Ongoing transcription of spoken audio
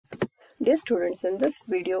Dear students, in this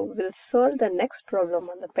video, we'll solve the next problem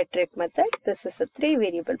on the Petrick method. This is a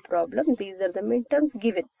 3-variable problem. These are the midterms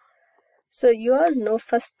given. So you all know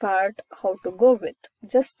first part how to go with.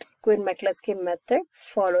 Just Quinn-McCluskey method,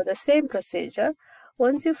 follow the same procedure.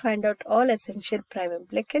 Once you find out all essential prime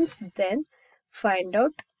implicants, then find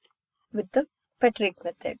out with the Petrick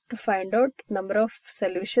method to find out number of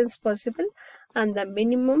solutions possible and the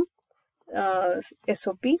minimum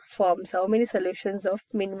SOP forms, how many solutions of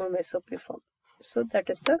minimum SOP form. So that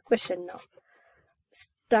is the question now.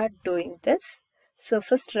 Start doing this. So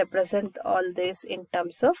first represent all this in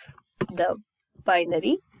terms of the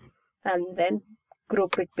binary and then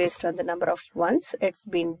group it based on the number of ones. It's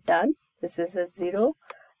been done. This is a 0,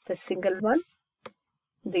 the single one,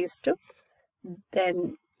 these two,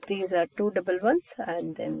 then these are 2 double ones,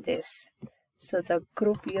 and then this. So the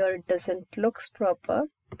group here doesn't looks proper.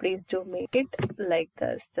 Please do make it like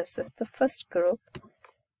this. This is the first group.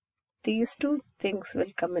 These two things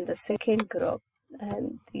will come in the second group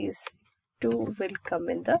and these two will come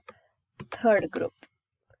in the third group.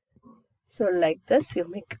 So like this you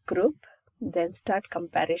make a group, then start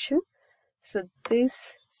comparison. So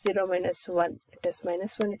this 0 minus 1, it is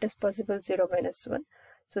minus 1, it is possible 0 minus 1.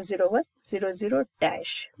 So 0 1 0 0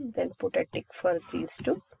 dash, then put a tick for these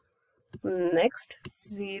two. Next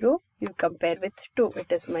 0 you compare with 2,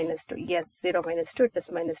 it is minus 2. Yes, 0 minus 2, it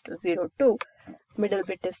is minus 2. 0 2, middle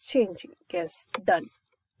bit is changing. Yes, done.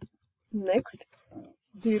 Next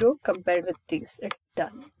 0 compared with these, it's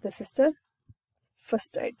done. This is the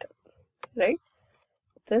first item, right?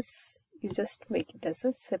 This you just make it as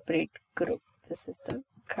a separate group. This is the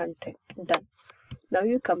content, done. Now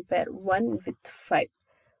you compare 1 with 5.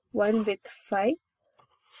 1 with 5.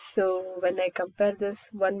 So when I compare this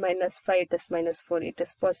 1 minus 5, it is minus 4. It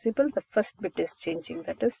is possible the first bit is changing,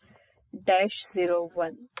 that is dash 0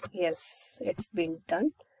 1. Yes, it's been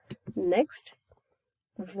done. Next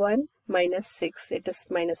 1 minus 6, it is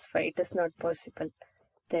minus 5. It is not possible.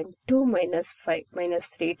 Then 2 minus 5 minus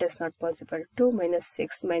 3, it is not possible. 2 minus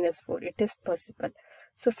 6 minus 4, it is possible.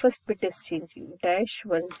 So first bit is changing, dash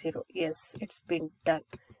 1 0. Yes, it's been done.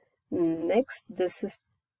 Next this is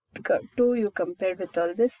 2 you compared with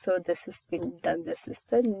all this, so this has been done. This is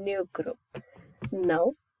the new group.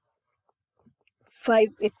 Now 5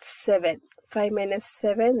 with 7, 5 minus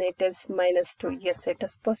 7, it is minus 2. Yes, it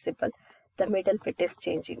is possible. The middle bit is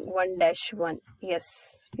changing, 1 dash 1.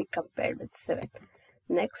 Yes, we compared with 7.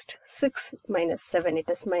 Next 6 minus 7, it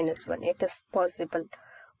is minus 1. It is possible.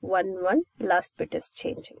 1 1, last bit is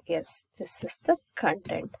changing. Yes, this is the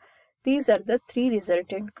content. These are the 3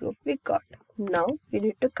 resultant group we got. Now you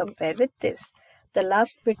need to compare with this. The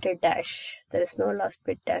last bit a dash. There is no last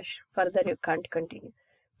bit dash. Further you can't continue.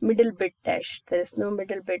 Middle bit dash. There is no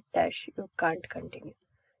middle bit dash. You can't continue.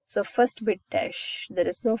 So first bit dash. There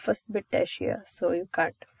is no first bit dash here. So you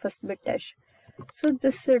can't. First bit dash. So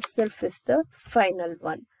this itself is the final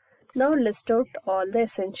one. Now list out all the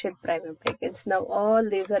essential prime implicants. Now all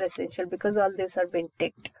these are essential because all these are been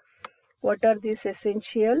ticked. What are these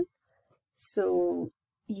essential? So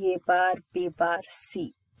A bar, B bar,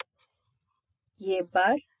 C. A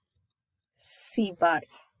bar, C bar.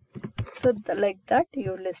 So like that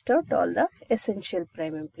you list out all the essential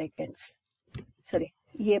prime implicants. Sorry,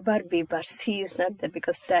 A bar, B bar, C is not there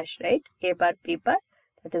because dash, right? A bar, B bar,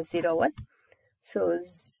 that is 0 1. So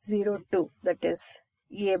 0 2, that is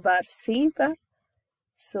A bar, C bar.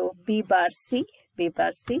 So B bar, C, B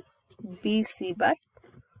bar, C, B, C bar,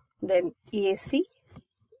 then A, C,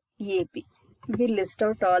 AB. We list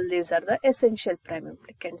out all these are the essential prime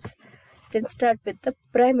implicants. Then start with the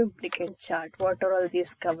prime implicant chart. What are all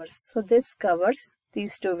these covers? So this covers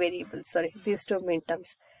these two variables, sorry, these two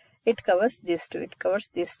midterms. It covers these two, it covers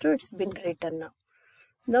these two, it's been written now.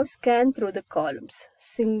 Now scan through the columns.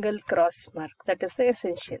 Single cross mark, that is the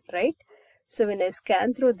essential, right? So when I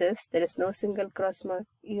scan through this, there is no single cross mark.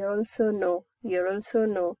 You also know, you also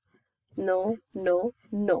know, no, no,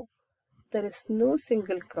 no. There is no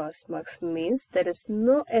single cross marks, means there is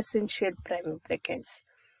no essential prime implicants.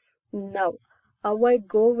 Now, how I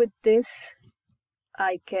go with this?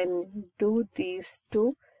 I can do these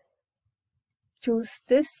two. Choose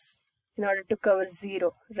this in order to cover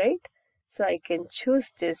 0, right? So I can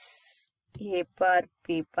choose this A bar,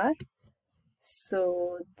 B bar.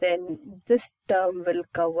 So then this term will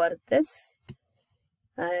cover this.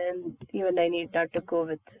 And even I need not to go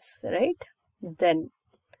with this, right? Then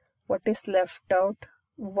what is left out?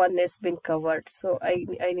 1 has been covered, so I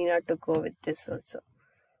need not to go with this also.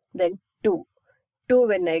 Then 2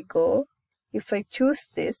 when I go, if I choose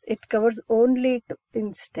this, it covers only 2.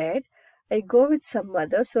 Instead I go with some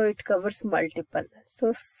other, so it covers multiple.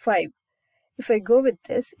 So 5, If I go with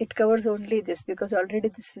this, it covers only this because already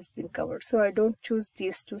this has been covered. So I don't choose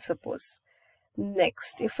these two, suppose.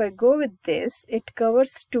 Next, if I go with this, it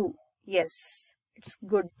covers 2. Yes, it's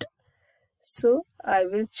good. So I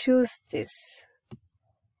will choose this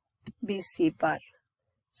BC bar.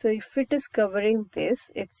 So if it is covering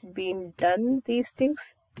this, it's been done, these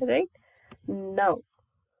things, right? Now,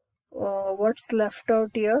 what's left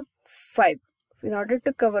out here? 5. In order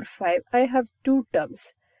to cover 5, I have 2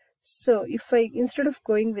 terms. So if I, instead of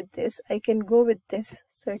going with this, I can go with this.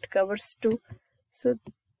 So it covers 2. So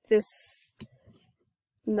this,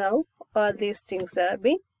 now all these things are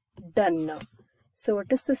being done now. So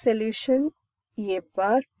what is the solution? A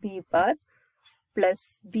bar, B bar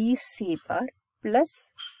plus BC bar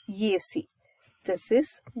plus AC. This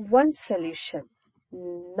is one solution.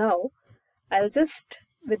 Now I'll just,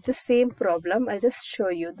 with the same problem, I'll just show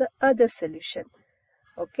you the other solution.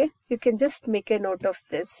 Okay, you can just make a note of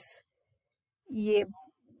this. A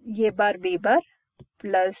bar B bar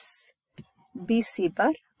plus BC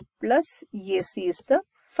bar plus AC is the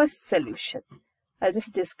first solution. I'll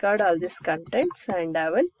just discard all these contents and I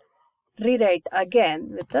will rewrite again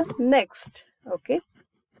with the next. Okay.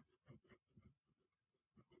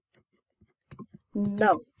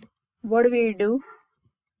 Now, what do we do?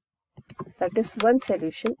 That is one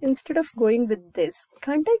solution. Instead of going with this,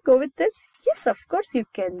 can't I go with this? Yes, of course you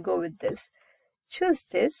can go with this. Choose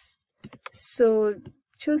this. So,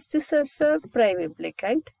 choose this as a prime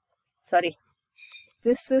implicant. Sorry,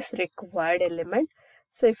 this is required element.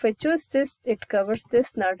 So, if I choose this, it covers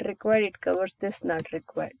this, not required. It covers this, not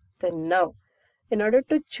required. Then now, in order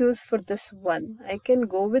to choose for this one, I can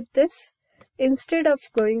go with this. Instead of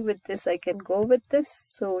going with this, I can go with this.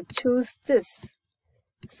 So, choose this.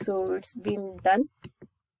 So it's been done.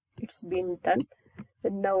 It's been done.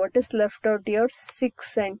 And now what is left out here?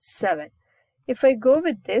 6 and 7. If I go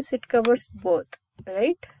with this, it covers both,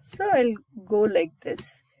 right? So I'll go like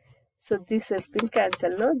this. So this has been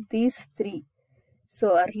cancelled. Now these 3.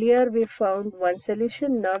 So earlier we found one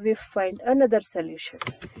solution. Now we find another solution.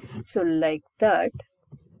 So like that,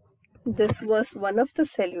 this was one of the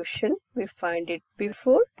solution. We find it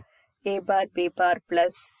before. A bar B bar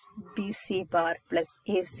plus BC bar plus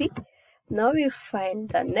AC. Now we find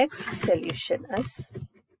the next solution as,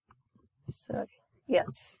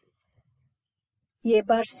 A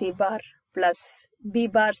bar C bar plus B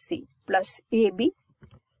bar C plus AB.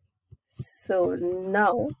 So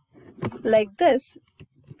now, like this,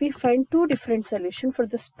 we find 2 different solutions for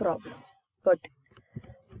this problem. But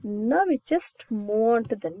now we just move on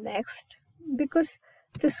to the next, because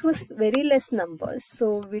this was very less numbers,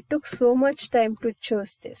 so we took so much time to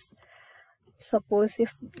choose this. Suppose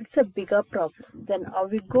if it's a bigger problem, then how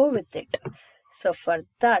we go with it? So for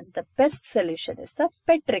that, the best solution is the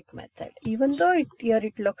Petrick method. Even though here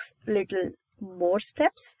it looks little more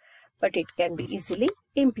steps, but it can be easily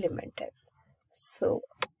implemented. So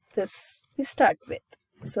this we start with.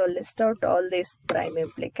 So list out all these prime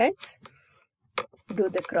implicants. Do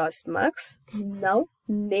the cross marks. Now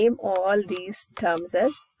name all these terms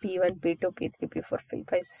as P1, P2, P3, P4,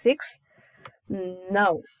 P5, 6.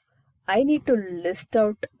 Now I need to list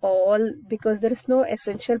out all, because there is no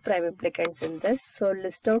essential prime implicants in this. So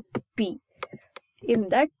list out P. In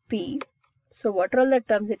that P, so what are all the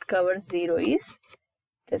terms it covers? 0 is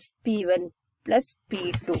this P1 plus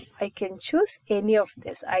P2. I can choose any of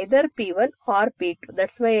this, either P1 or P2.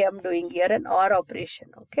 That's why I am doing here an OR operation.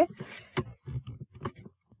 Okay.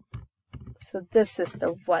 So this is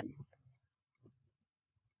the one.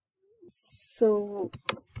 So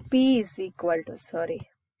P is equal to,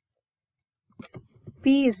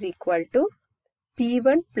 P is equal to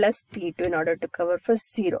P1 plus P2 in order to cover for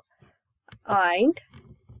 0. And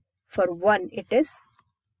for 1 it is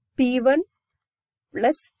P1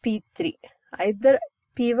 plus P3. Either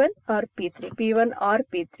P1 or P3. P1 or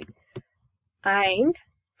P3. And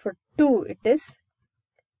for 2 it is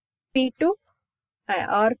P2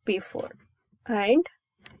 or P4. And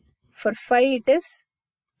for 5 it is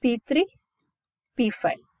P3,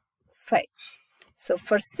 P5, 5. So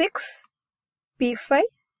for 6, P4,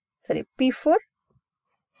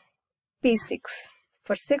 P6.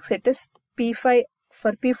 For 6 it is P5,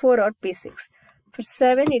 for P4 or P6. For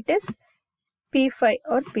 7 it is P5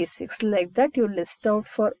 or P6. Like that you list out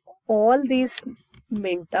for all these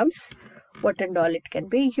min terms what and all it can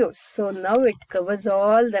be used. So now it covers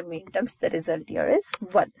all the min terms. The result here is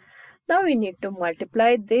 1. Now we need to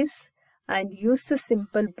multiply this and use the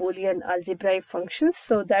simple Boolean algebraic functions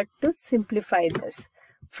so that to simplify this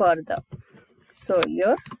further. So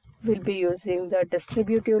here we'll be using the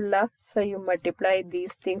distributive law. So you multiply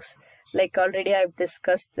these things like already I've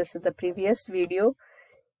discussed this in the previous video.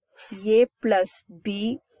 A plus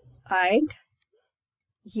B and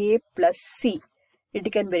A plus C.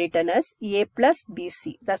 It can be written as A plus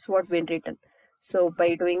BC. That's what we've written. So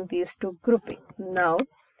by doing these two grouping, now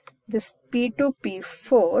this P2,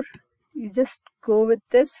 P4, you just go with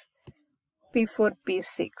this P4,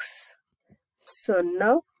 P6. So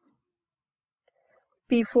now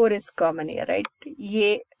P4 is common here, right?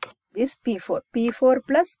 A is P4. P4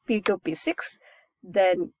 plus P2, P6.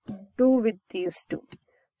 Then do with these two.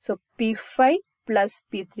 So P5 plus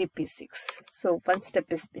P3, P6. So one step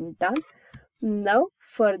has been done. Now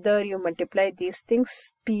further you multiply these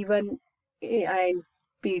things, P1 and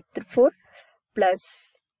P4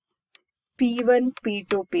 plus P1,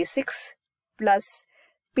 P2, P6 plus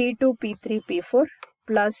P2, P3, P4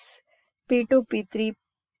 plus P2, P3.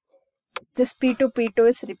 This P2, P2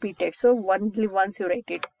 is repeated. So only once you write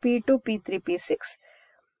it. P2, P3, P6.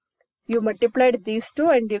 You multiplied these two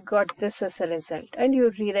and you got this as a result. And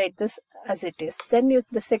you rewrite this as it is. Then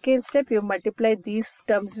the second step, you multiply these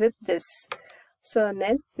terms with this. So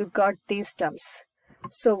then you got these terms.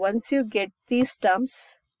 So once you get these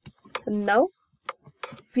terms, now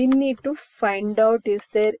we need to find out, is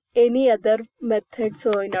there any other method?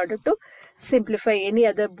 So in order to simplify, any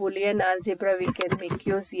other Boolean algebra we can make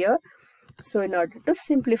use here. So in order to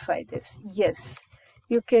simplify this, yes,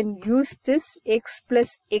 you can use this x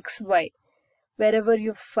plus xy. Wherever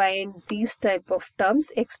you find these type of terms,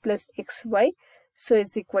 x plus xy, so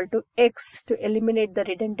is equal to x to eliminate the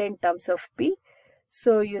redundant terms of P.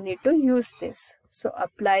 So you need to use this. So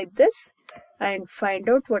apply this and find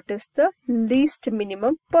out what is the least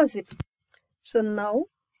minimum possible. So now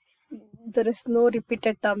there is no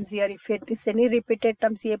repeated terms here. If it is any repeated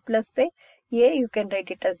terms, a plus by a, you can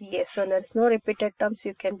write it as a. So there is no repeated terms,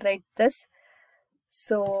 you can write this.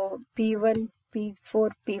 So P1,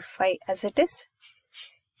 P4, P5 as it is.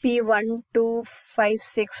 P1, 2, 5,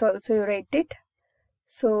 6 also you write it.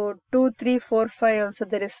 So 2, 3, 4, 5 also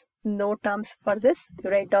there is no terms for this. You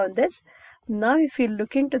write down this. Now if you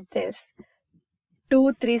look into this,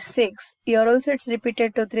 2, 3, 6. Here also it's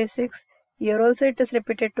repeated 2, 3, 6. Here also it is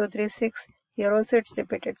repeated 2, 3, 6. Here also it's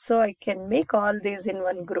repeated. So I can make all these in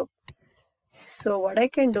one group. So what I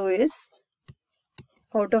can do is,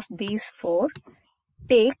 out of these four,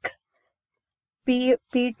 take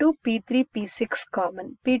P2, P3, P6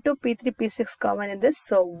 common. P2, P3, P6 common in this.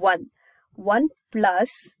 So 1. 1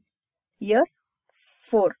 plus here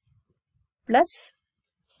 4 plus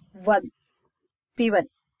 1. P1.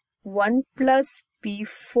 1 plus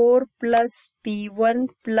P4 plus P1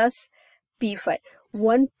 plus P5.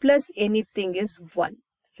 1 plus anything is 1.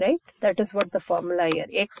 Right? That is what the formula here.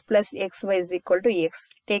 X plus xy is equal to x.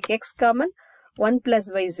 Take x common. 1 plus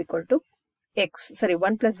y is equal to x. Sorry,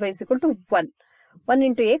 1 plus y is equal to 1. 1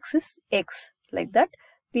 into x is x. Like that.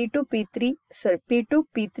 P2,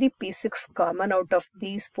 P3, P6 common out of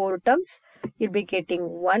these four terms. You'll be getting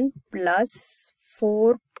 1 plus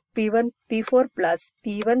 4 P1, P4 plus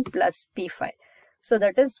P1 plus P5. So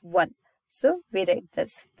that is 1. So we write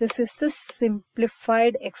this. This is the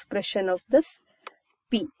simplified expression of this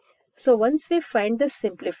P. So once we find this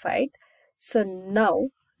simplified, so now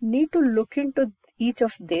need to look into each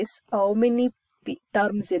of this, how many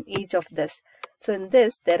terms in each of this. So in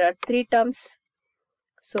this there are 3 terms.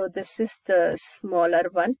 So this is the smaller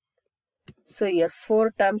one. So here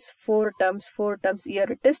 4 terms, 4 terms, 4 terms. Here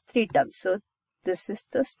it is 3 terms. So this is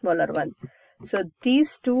the smaller one. So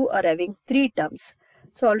these two are having 3 terms.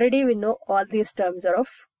 So already we know all these terms are of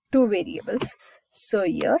 2 variables. So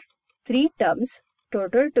here 3 terms,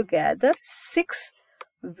 total together 6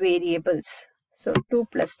 variables. So 2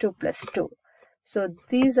 plus 2 plus 2. So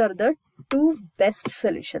these are the 2 best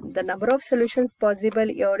solutions. The number of solutions possible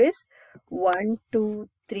here is 1, 2,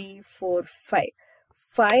 3, 4, 5.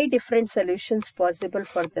 5 different solutions possible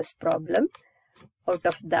for this problem. Out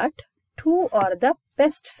of that, 2 are the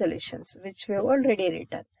best solutions which we have already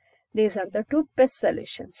written. These are the 2 best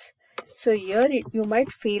solutions. So here you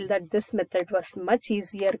might feel that this method was much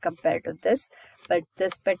easier compared to this, but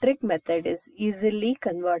this Petrick method is easily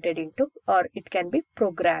converted into, or it can be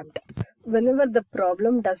programmed. Whenever the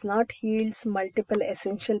problem does not yield multiple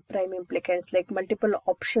essential prime implicants, like multiple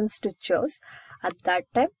options to choose, at that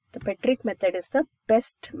time the Petrick method is the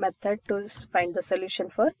best method to find the solution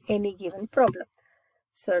for any given problem.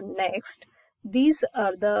 So next, these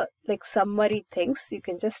are the summary things. You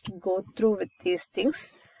can just go through with these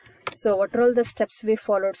things. So what are all the steps we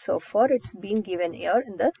followed so far? It's been given here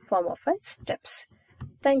in the form of steps.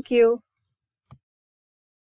 Thank you.